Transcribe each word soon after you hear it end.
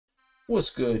What's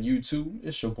good, YouTube?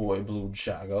 It's your boy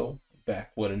𝙚𝙤𝙠𝙚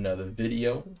back with another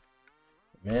video.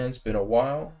 Man, it's been a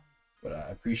while, but I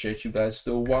appreciate you guys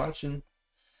still watching.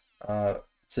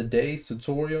 Today's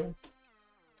tutorial,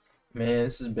 man,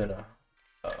 this has been a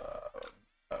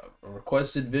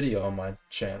requested video on my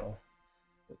channel.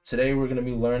 Today we're going to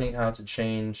be learning how to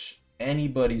change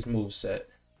anybody's moveset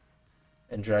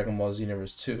in Dragon Ball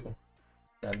Xenoverse 2.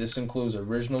 Now this includes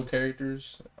original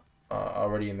characters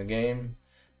already in the game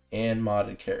and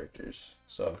modded characters.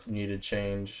 So if you need to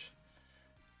change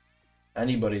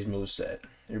anybody's moveset,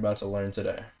 you're about to learn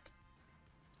today.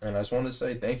 And I just want to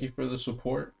say thank you for the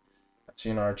support. I've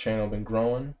seen our channel been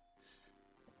growing.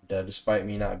 Despite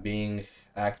me not being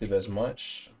active as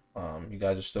much, you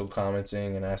guys are still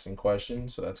commenting and asking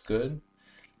questions, so that's good.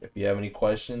 If you have any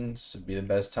questions, it'd be the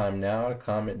best time now to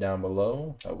comment down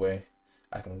below. That way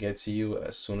I can get to you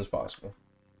as soon as possible.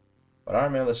 But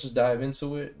alright, man, let's just dive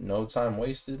into it. No time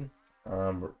wasted.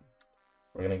 We're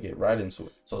gonna get right into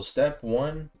it. So step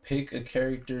one, pick a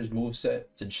character's moveset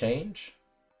to change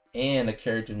and a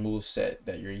character's moveset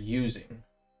that you're using.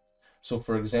 So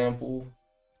for example,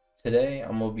 today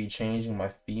I'm gonna be changing my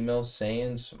female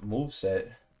Saiyan's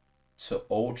moveset to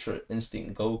Ultra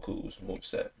Instinct Goku's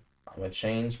moveset. I'm gonna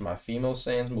change my female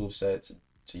Saiyan's moveset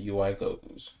to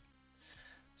𝑢𝐼𝑔oku's.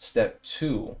 Step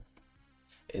two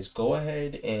is go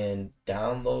ahead and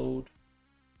download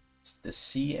the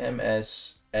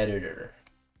CMS editor.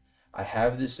 I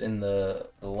have this in the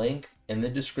link in the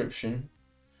description.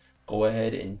 Go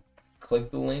ahead and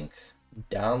click the link,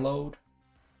 download,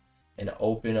 and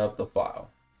open up the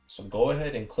file. So go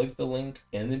ahead and click the link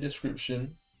in the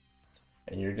description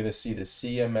and you're gonna see the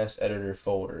CMS editor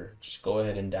folder. Just go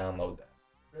ahead and download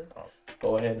that.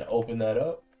 Go ahead and open that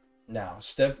up. Now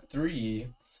step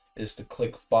three is to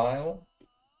click file,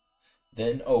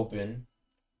 then open.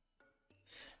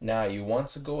 Now you want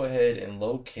to go ahead and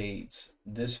locate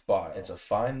this file. And to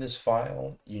find this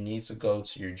file, you need to go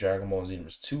to your Dragon Ball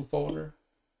Xenoverse 2 folder,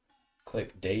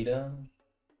 click data,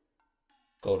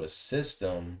 go to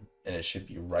system, and it should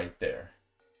be right there.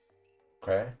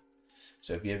 Okay,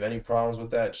 so if you have any problems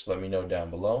with that, just let me know down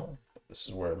below. This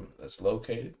is where that's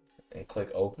located, and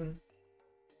click open.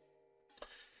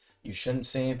 You shouldn't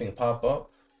see anything pop up.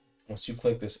 Once you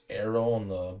click this arrow on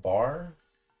the bar,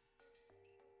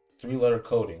 3-letter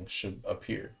coding should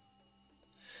appear.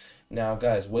 Now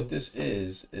guys, what this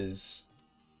is this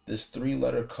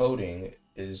 3-letter coding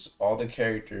is all the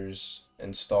characters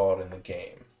installed in the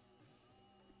game.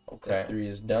 Okay, step 3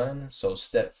 is done. So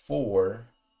step 4,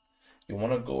 you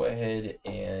want to go ahead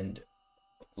and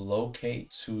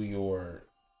locate to your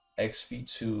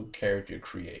XV2 character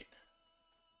create.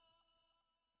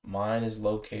 Mine is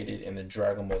located in the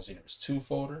Dragon Ball Xenoverse 2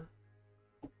 folder.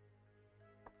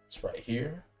 It's right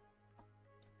here.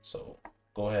 So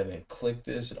go ahead and click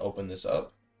this and open this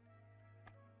up.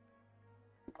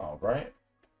 All right.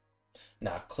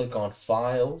 Now click on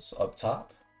Files up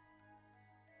top.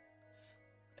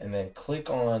 And then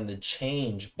click on the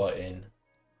Change button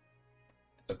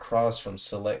across from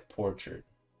Select Portrait.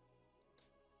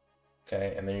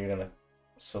 Okay, and then you're going to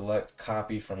select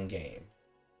Copy from Game.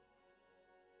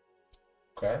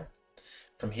 Okay,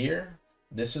 from here,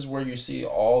 this is where you see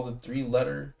all the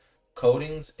 3-letter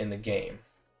codings in the game,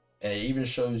 and it even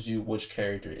shows you which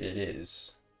character it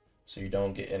is, so you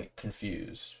don't get any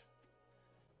confused.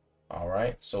 All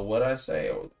right, so what I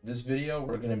say, this video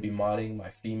we're going to be modding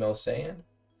my female Saiyan,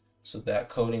 so that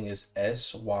coding is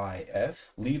SYF.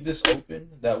 Leave this open,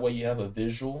 that way you have a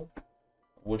visual of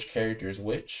which character is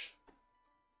which.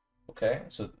 Okay,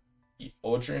 so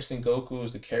Ultra Instinct Goku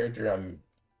is the character I'm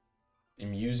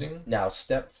using. Now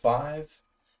step 5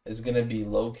 is going to be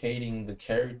locating the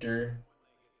character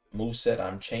moveset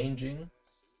I'm changing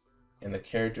and the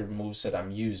character moveset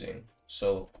I'm using.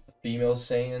 So female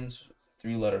Saiyan's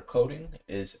 3-letter coding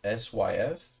is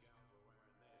SYF,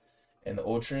 and the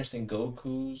Ultra Instinct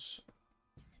Goku's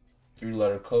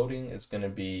 3-letter coding is going to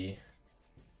be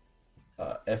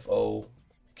FOK.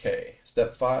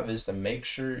 Step 5 is to make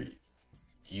sure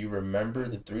you remember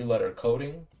the 3-letter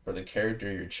coding for the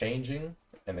character you're changing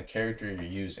and the character you're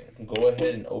using. Go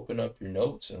ahead and open up your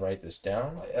notes and write this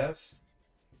down. F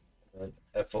and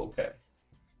FOK.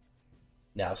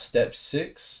 Now step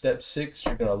 6,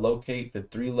 you're going to locate the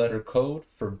 3-letter code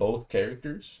for both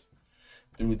characters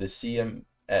through the CMS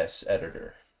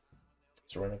editor.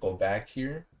 So we're going to go back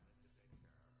here.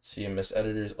 CMS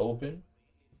editor is open.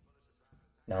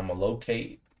 Now I'm going to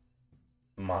locate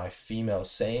my female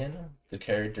Saiyan, the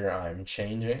character I'm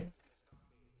changing.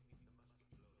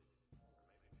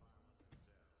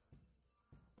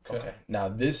 Okay, now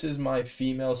this is my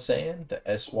female Saiyan, the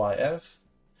SYF,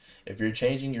 If you're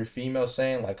changing your female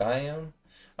Saiyan like I am,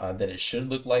 then it should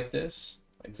look like this,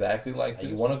 exactly like this.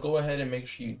 You want to go ahead and make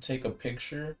sure you take a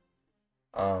picture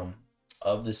of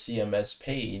the CMS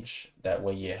page. That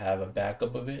way you have a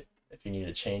backup of it if you need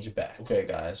to change it back. Okay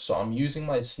guys, so I'm using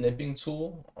my snipping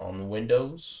tool on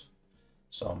Windows.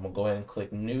 So I'm gonna go ahead and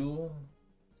click new,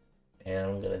 and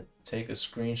I'm gonna take a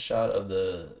screenshot of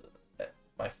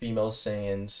my female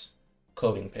Saiyan's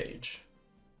coding page.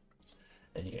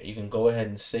 And you can go ahead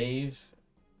and save,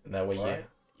 and that way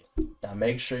now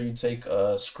make sure you take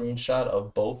a screenshot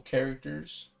of both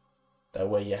characters. That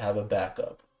way you have a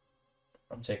backup.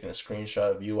 I'm taking a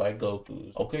screenshot of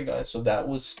𝑢𝐼𝑔OKU's. Okay guys, so that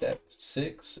was step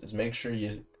 6, is make sure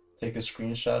you take a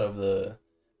screenshot of the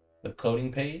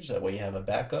coding page. That way you have a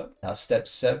backup. Now step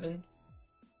 7,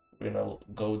 we're gonna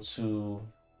go to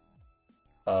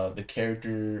the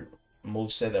character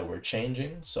moveset that we're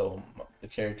changing. So the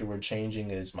character we're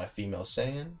changing is my female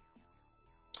Saiyan.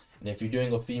 And if you're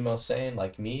doing a female Saiyan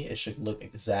like me, it should look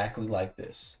exactly like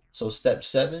this. So step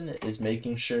 7 is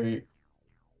making sure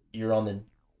you're on the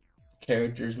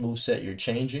character's moveset you're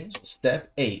changing. So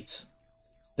step 8,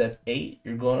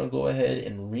 you're going to go ahead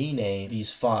and rename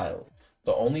these files.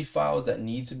 The only files that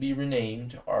need to be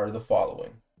renamed are the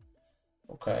following.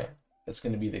 Okay, it's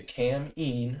going to be the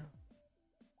cam_ene,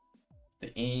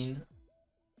 the ene,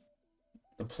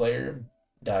 the player.bac,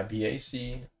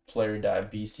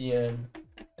 player.bcm,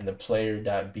 and the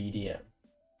player.bdm.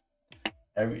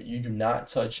 You do not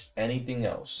touch anything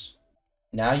else.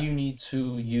 Now you need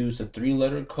to use the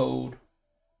 3-letter code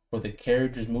for the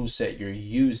character's moveset you're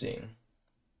using.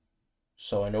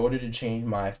 So in order to change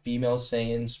my female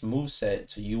Saiyan's moveset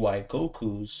to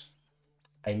𝑢𝐼𝑔OKU's,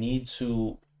 I need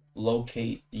to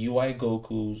locate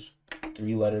𝑢𝐼𝑔OKU's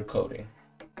 3-letter coding.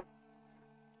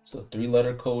 So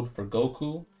 3-letter code for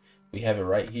Goku, we have it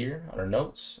right here on our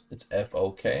notes. It's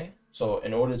FOK. So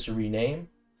in order to rename,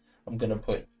 I'm gonna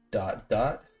put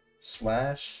 /FOK.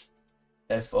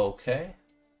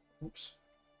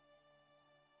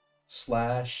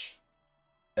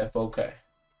 /FOK.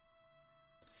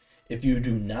 If you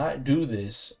do not do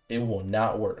this, it will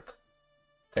not work.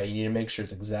 Okay, you need to make sure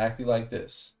it's exactly like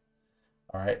this.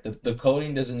 All right, the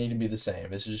coding doesn't need to be the same.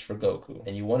 This is just for Goku.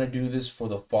 And you want to do this for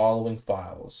the following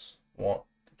files. You want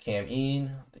the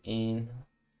cam_ene, the ene,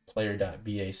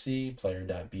 player.bac,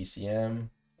 player.bcm,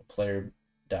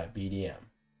 player.bdm.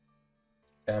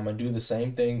 And I'm going to do the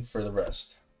same thing for the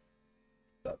rest.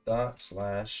 /FOK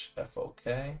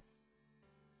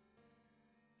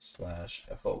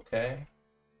 /FOK.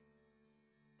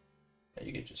 And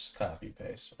you can just copy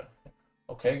paste.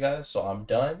 Okay guys, so I'm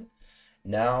done.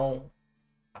 Now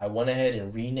I went ahead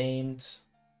and renamed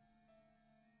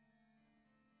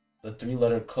the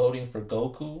 3-letter coding for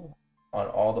Goku on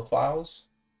all the files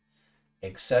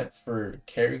except for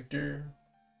character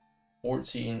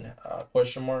 14 ?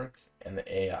 And the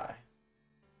AI.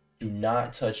 Do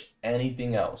not touch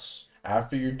anything else.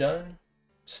 After you're done,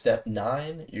 step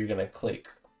 9, you're gonna click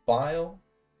File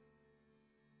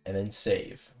and then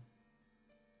Save.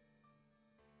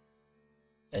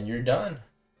 And you're done.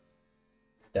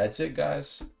 That's it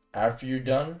guys. After you're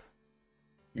done,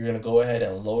 you're gonna go ahead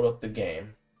and load up the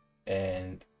game,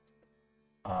 and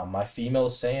my female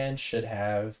Saiyan should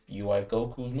have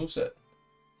𝑢𝐼𝑔OKU's moveset.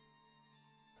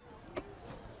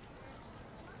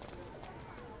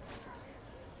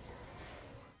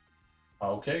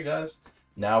 Okay guys,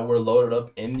 now we're loaded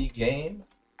up in the game.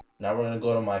 Now we're gonna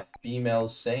go to my female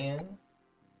Saiyan,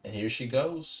 and here she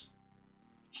goes.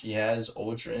 She has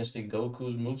Ultra Instinct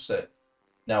Goku's moveset.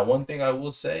 Now, one thing I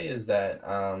will say is that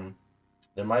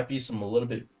there might be some a little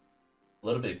bit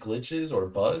glitches or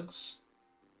bugs.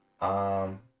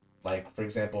 Like for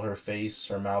example, her face,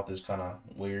 her mouth is kind of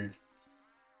weird,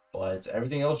 but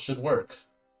everything else should work.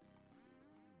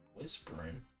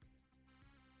 Whispering.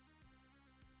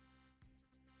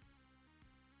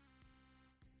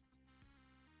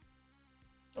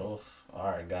 Oof.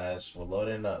 Alright guys, we're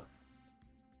loading up.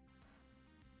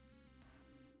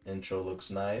 Intro looks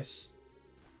nice.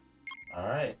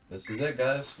 Alright, this is it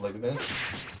guys. Look at this.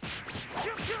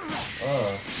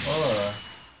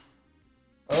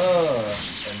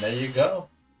 And there you go.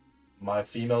 My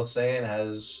female Saiyan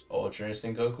has Ultra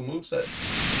Instinct Goku moveset.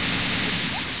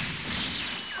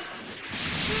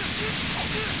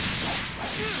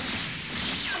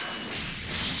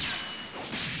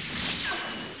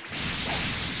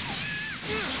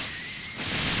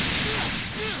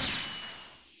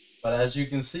 But as you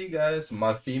can see guys,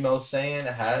 my female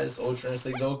Saiyan has Ultra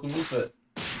Instinct Goku moveset.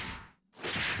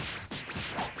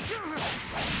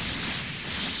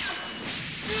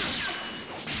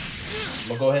 I'm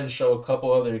gonna go ahead and show a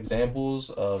couple other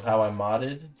examples of how I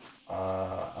modded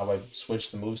I would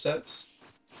switch the movesets.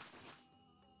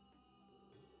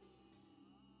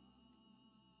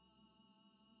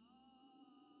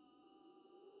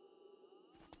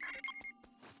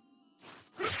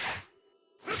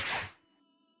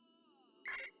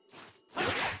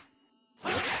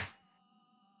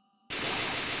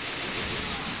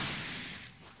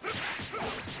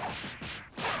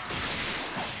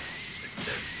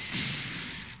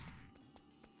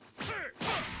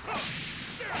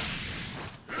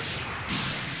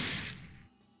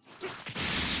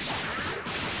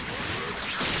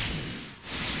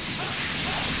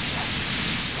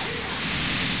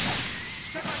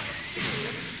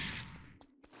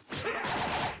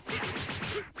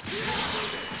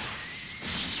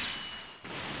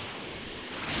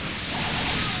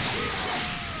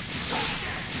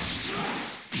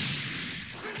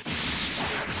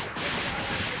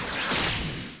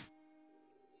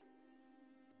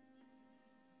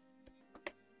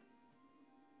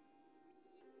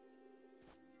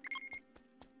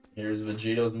 Here's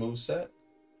Vegeto's moveset.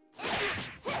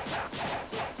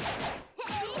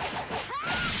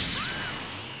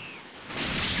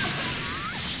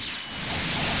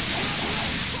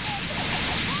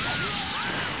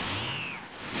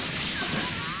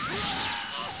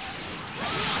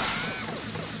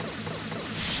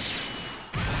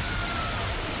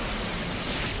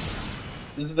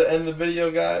 This is the end of the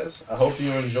video, guys. I hope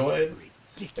you enjoyed.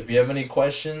 If you have any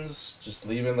questions, just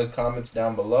leave in the comments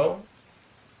down below.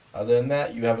 Other than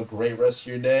that, you have a great rest of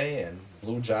your day, and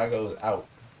𝙤𝙤𝙬𝙚 is out.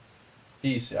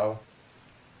 Peace, y'all.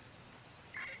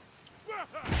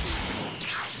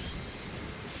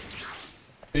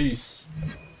 Peace.